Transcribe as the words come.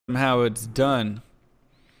how it's done.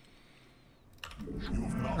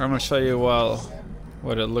 I'm gonna show you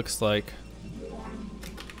what it looks like.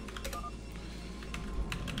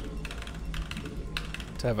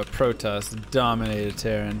 To have a Protoss dominate a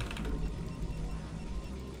Terran.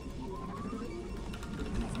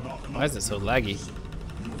 Why is it so laggy?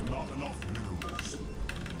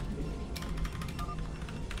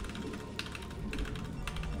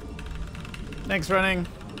 Thanks, running.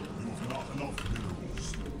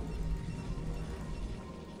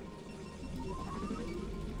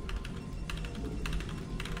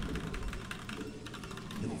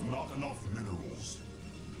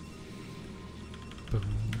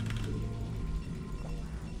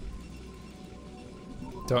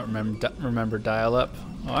 Don't remember dial-up.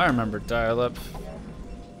 Oh, I remember dial-up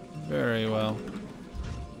very well.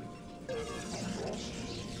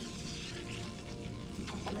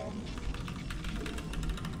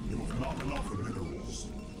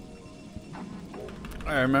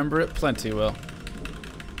 I remember it plenty well.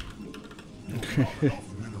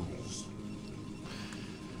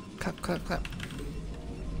 Clap, clap, clap.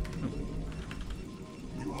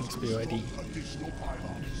 Thanks, BYD.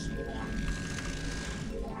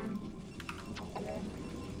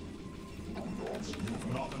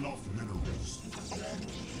 Not enough minerals.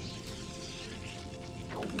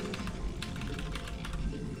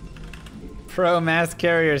 Pro mass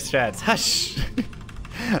carrier strats. Hush!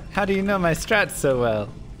 How do you know my strats so well?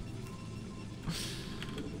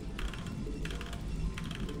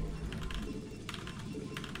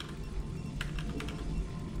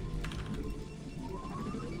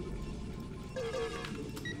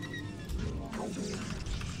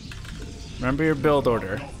 Remember your build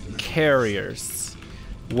order. Carriers.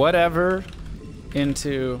 Whatever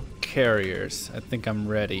into carriers. I think I'm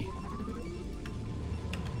ready.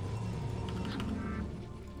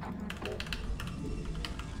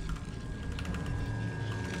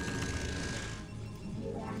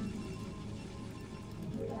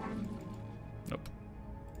 Nope.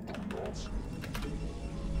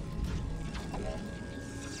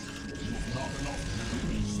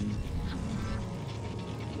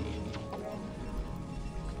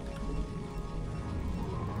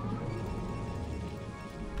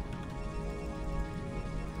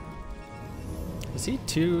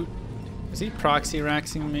 Is he proxy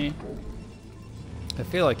raxing me? I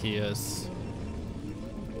feel like he is.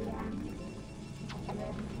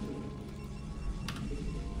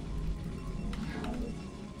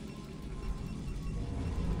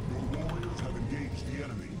 Your warriors have engaged the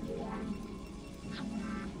enemy.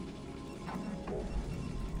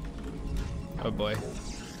 Oh boy.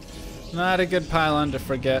 Not a good pylon to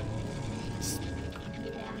forget.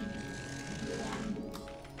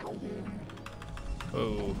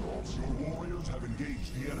 Oh. Your warriors have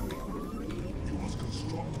engaged the enemy. You must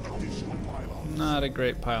construct additional pylons. Not a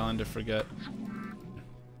great pylon to forget.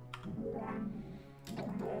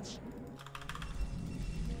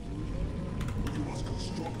 You must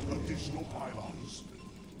construct additional pylons.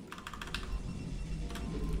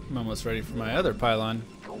 I'm almost ready for my other pylon.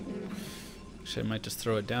 Actually, I might just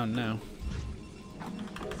throw it down now.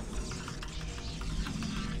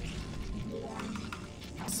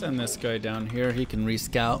 Send this guy down here. He can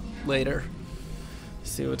rescout later.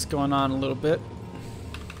 See what's going on a little bit.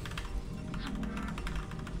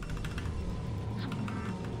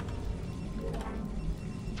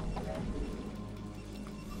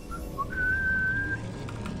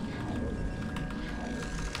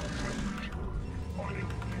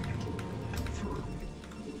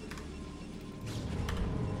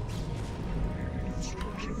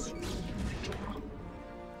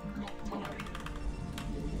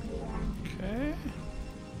 Okay.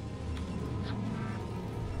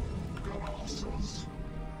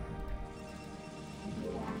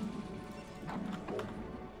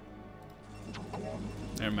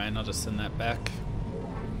 Never mind, I'll just send that back.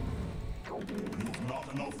 You've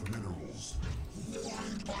not enough minerals.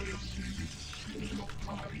 You've not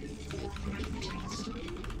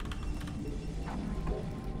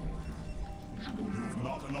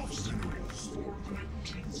enough minerals.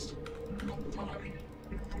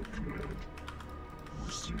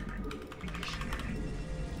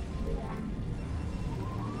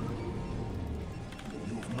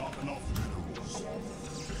 You've not enough minerals.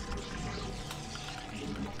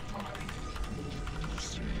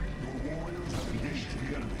 Your warriors have engaged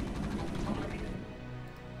the enemy.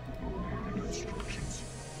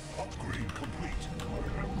 Upgrade complete.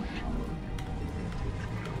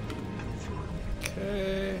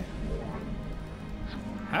 Okay.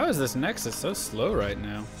 How is this Nexus so slow right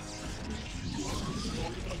now?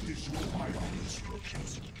 Additional pylon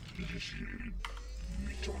instructions initiated.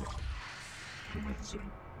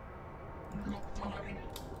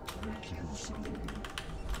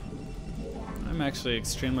 I'm actually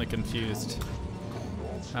extremely confused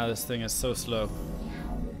how this thing is so slow.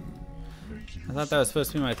 I thought that was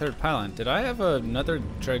supposed to be my third pylon. Did I have another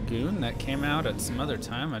Dragoon that came out at some other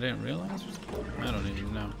time I didn't realize? I don't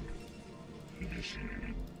even know.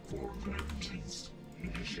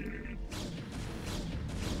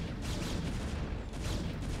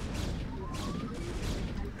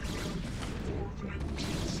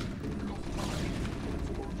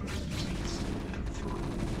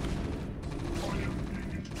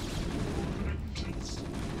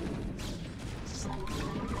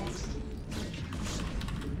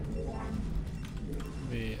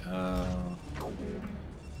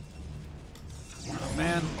 Oh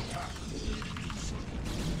man.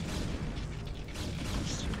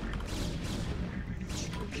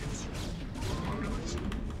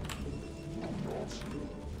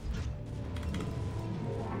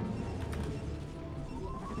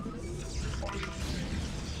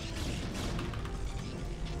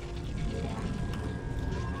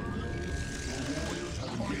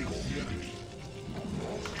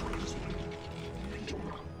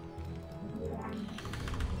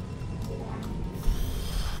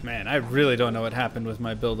 Man, I really don't know what happened with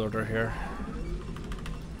my build order here.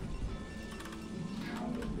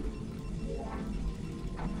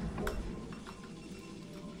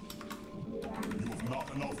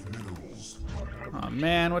 Oh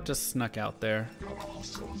man, what just snuck out there?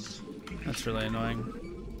 That's really annoying.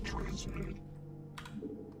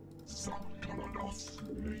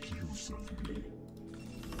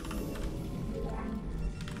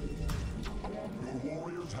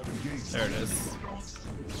 There it is.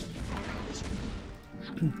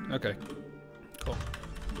 Okay, cool.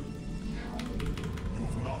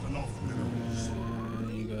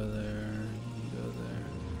 You go there, you go there.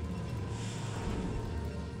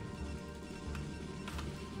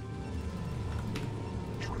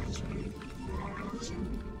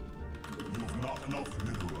 You've not enough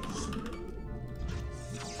minerals.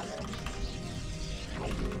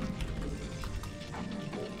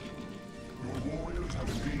 Your warriors have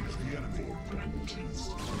engaged the enemy.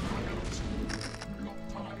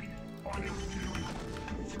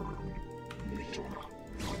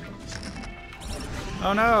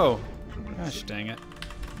 Oh no! Gosh dang it.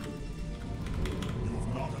 You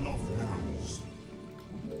have not enough minerals.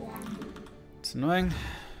 It's annoying.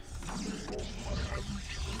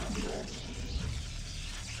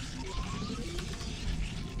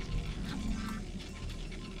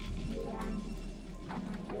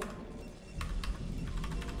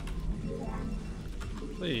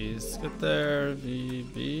 Please get there,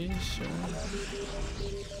 VB, sure.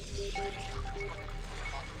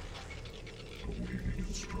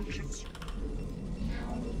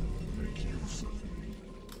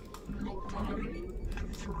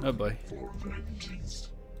 Oh boy. Okay.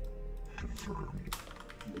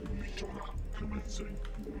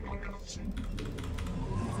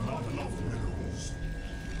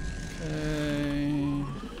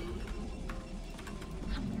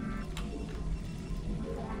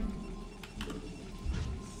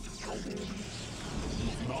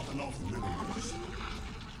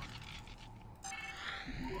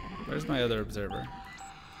 Where's my other observer?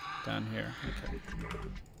 Down here. Okay.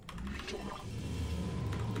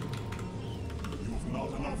 You have not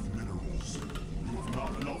enough minerals. You have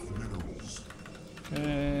not enough minerals.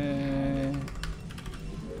 Okay.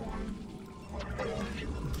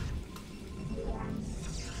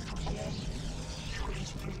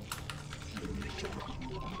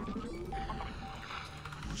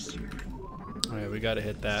 Alright, we gotta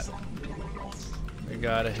hit that. We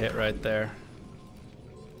gotta hit right there.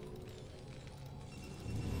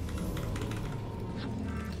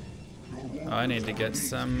 Oh, I need to get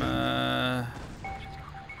some,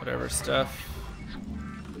 whatever stuff.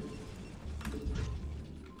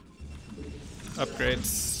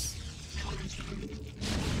 Upgrades.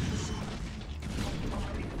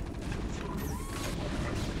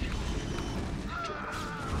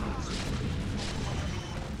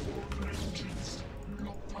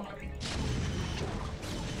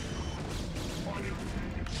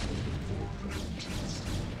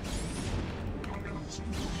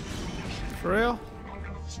 For real?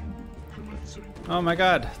 Oh my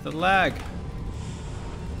god, the lag.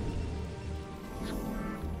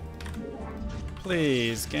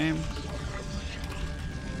 Please, game.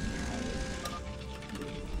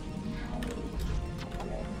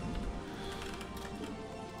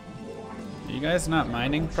 Are you guys not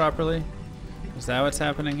mining properly? Is that what's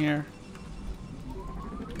happening here?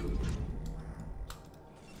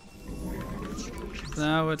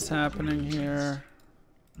 that what's happening here?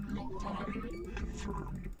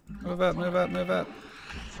 Move up, move up, move up.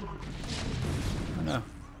 Oh no.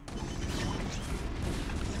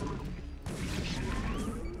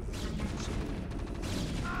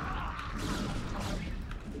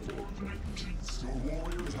 Your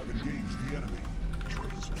warriors have engaged the enemy.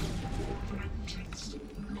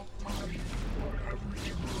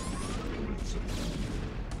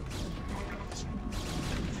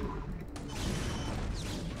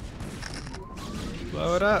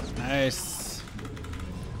 Blow it up. Nice.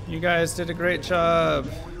 You guys did a great job.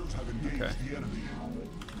 Warriors have engaged Okay. the enemy.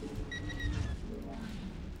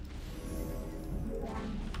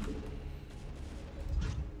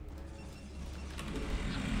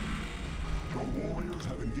 Your warriors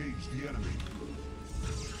have engaged the enemy.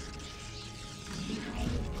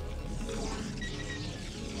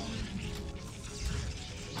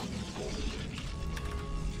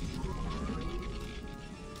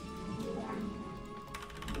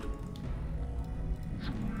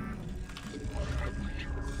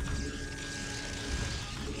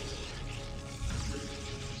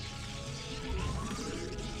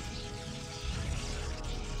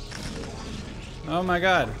 Oh my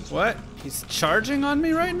god. What? He's charging on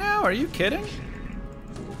me right now? Are you kidding? Are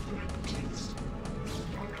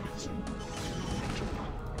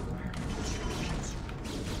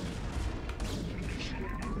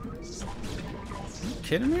you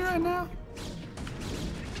kidding me right now?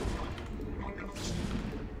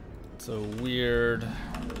 It's a weird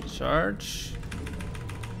charge.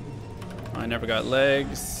 I never got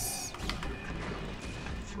legs.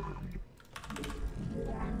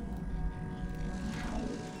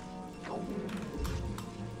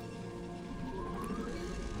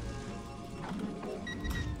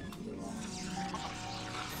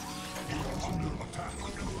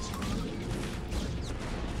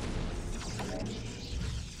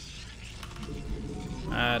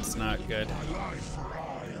 That's not good.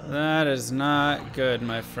 That is not good,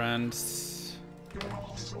 my friends.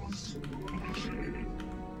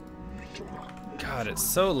 God, it's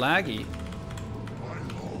so laggy.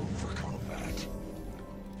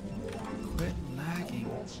 Quit lagging.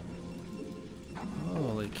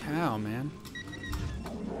 Holy cow, man.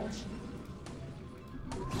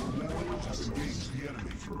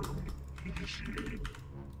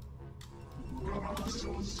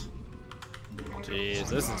 Jeez,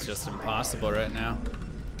 this is just impossible right now.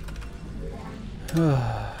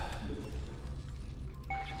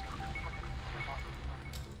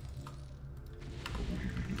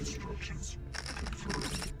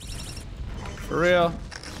 For real.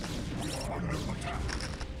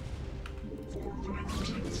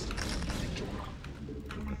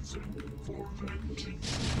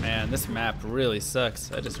 Man, this map really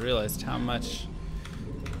sucks. I just realized how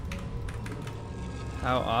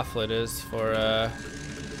awful it is for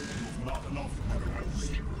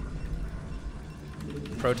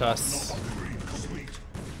Protoss.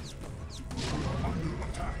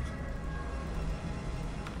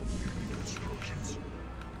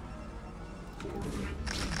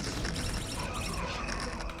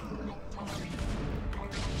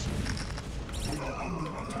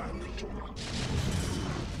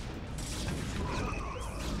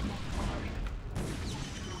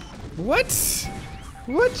 What?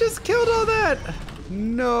 What just killed all that?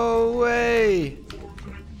 No way.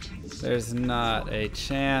 There's not a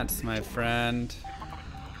chance, my friend.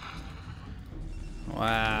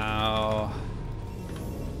 Wow.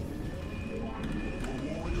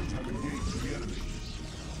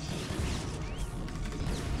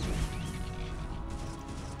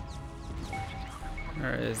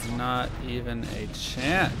 There is not even a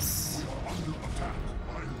chance.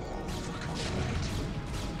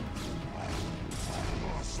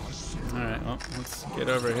 Alright, well, let's get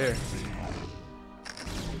over here.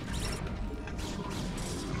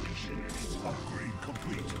 Upgrade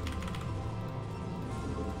complete.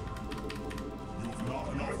 You've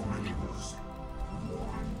not enough minerals.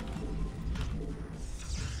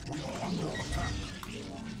 We are under attack.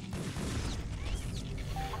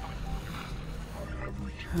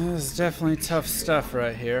 This is definitely tough stuff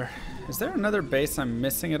right here. Is there another base I'm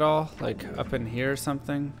missing at all? Like up in here or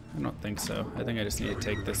something? I don't think so. I think I just need to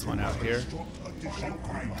take this one out here. Upgrade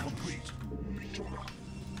complete.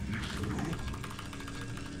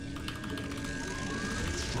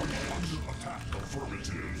 Under attack.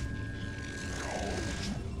 Affirmative.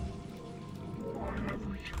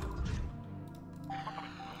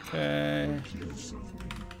 Okay.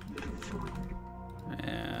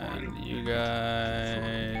 And you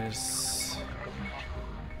guys...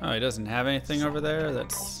 Oh, he doesn't have anything over there?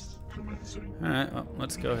 That's... Alright, well,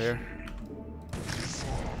 let's go here.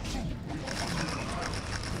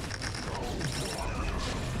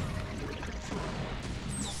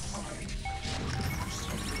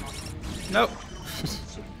 Nope.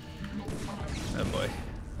 Oh boy,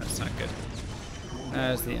 that's not good.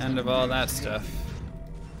 That is the end of all that stuff.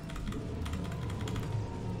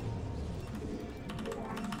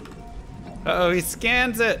 Uh-oh, he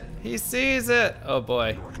scans it! He sees it! Oh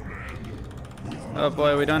boy. Oh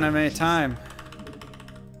boy, we don't have any time.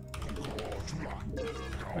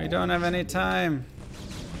 We don't have any time.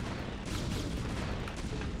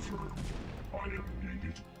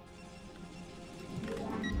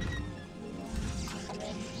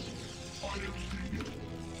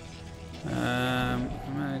 I'm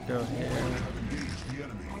gonna go here.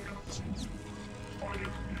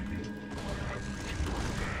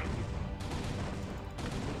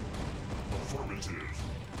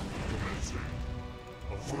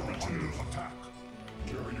 Affirmative attack.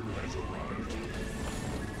 Carrier has arrived.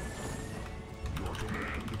 Your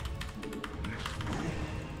command.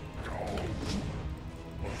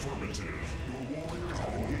 Affirmative. Your warriors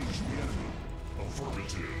have engaged the enemy.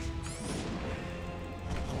 Affirmative.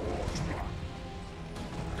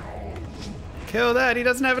 Kill that, he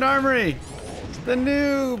doesn't have an armory! The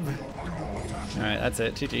noob! Alright, that's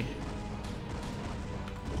it, GG.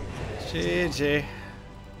 GG.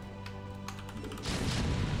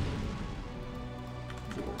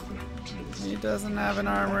 He doesn't have an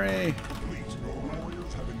armory. Your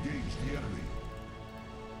warriors have engaged the enemy.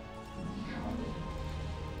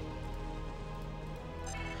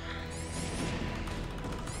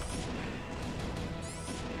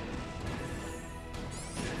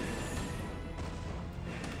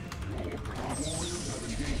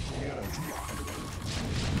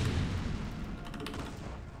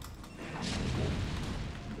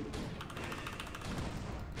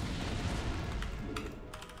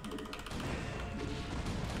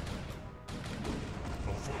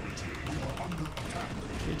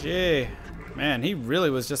 GG. Man, he really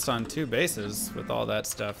was just on 2 bases with all that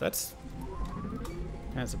stuff. That's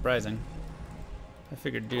kind of surprising. I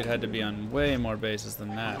figured dude had to be on way more bases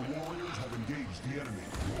than that. Warriors have engaged the enemy.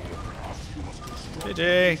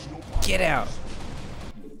 GG. Get out.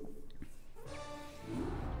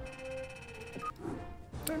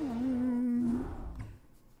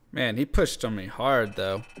 Man, he pushed on me hard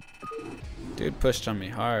though. Dude pushed on me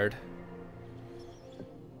hard.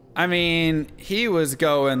 I mean, he was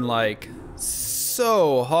going like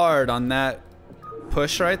so hard on that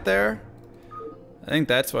push right there. I think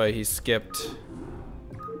that's why he skipped.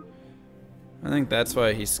 I think that's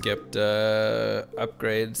why he skipped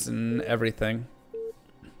upgrades and everything.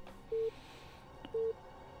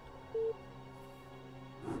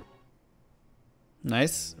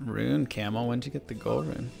 Nice rune camel. When'd you get the gold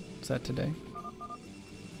rune? Is that today?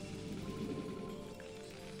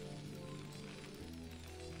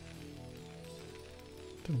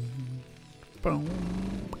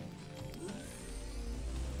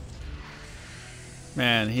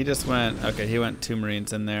 Man, he just went, okay, he went 2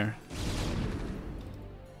 Marines in there.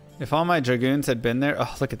 If all my Dragoons had been there,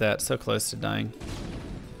 oh, look at that, so close to dying.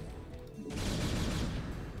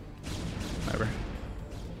 Whatever.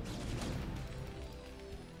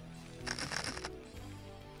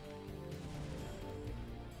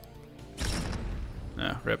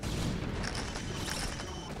 Oh, rip.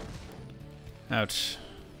 Ouch.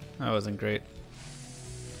 That wasn't great.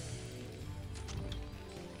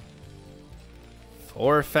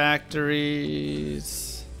 4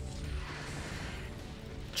 factories.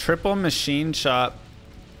 Triple machine shop.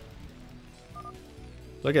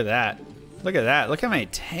 Look at that. Look at that. Look how many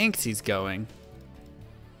tanks he's going.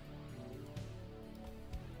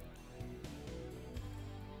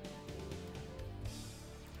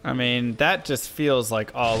 I mean, that just feels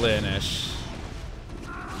like all in-ish.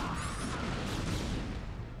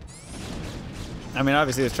 I mean,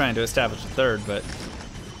 obviously he's trying to establish a 3rd, but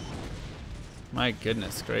my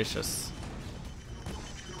goodness gracious.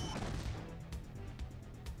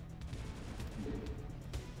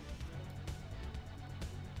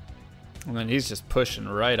 And then he's just pushing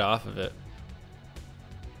right off of it.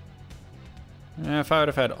 Yeah, if I would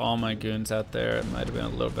have had all my goons out there, it might have been a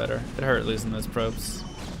little better. It hurt losing those probes.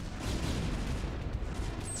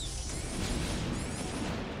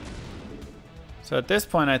 So at this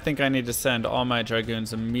point, I think I need to send all my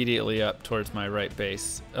Dragoons immediately up towards my right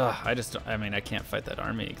base. Ugh, I just don't, I mean, I can't fight that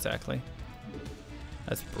army exactly.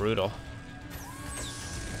 That's brutal.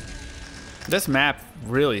 This map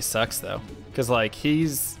really sucks though. Cause like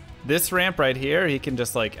this ramp right here, he can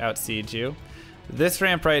just like out-siege you. This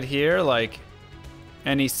ramp right here, like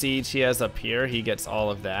any siege he has up here, he gets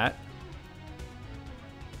all of that.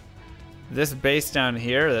 This base down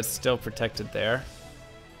here, that's still protected there.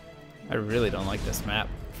 I really don't like this map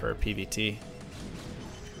for PvT.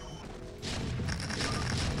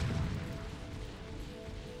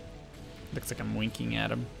 Looks like I'm winking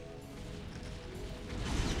at him.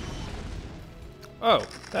 Oh,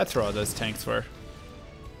 that's where all those tanks were.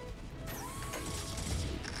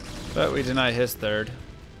 But we deny his third,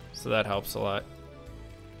 so that helps a lot.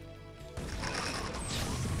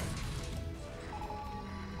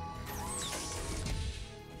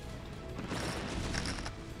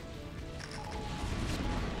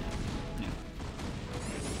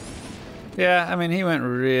 Yeah, I mean, he went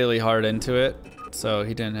really hard into it, so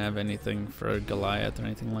he didn't have anything for Goliath or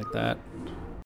anything like that.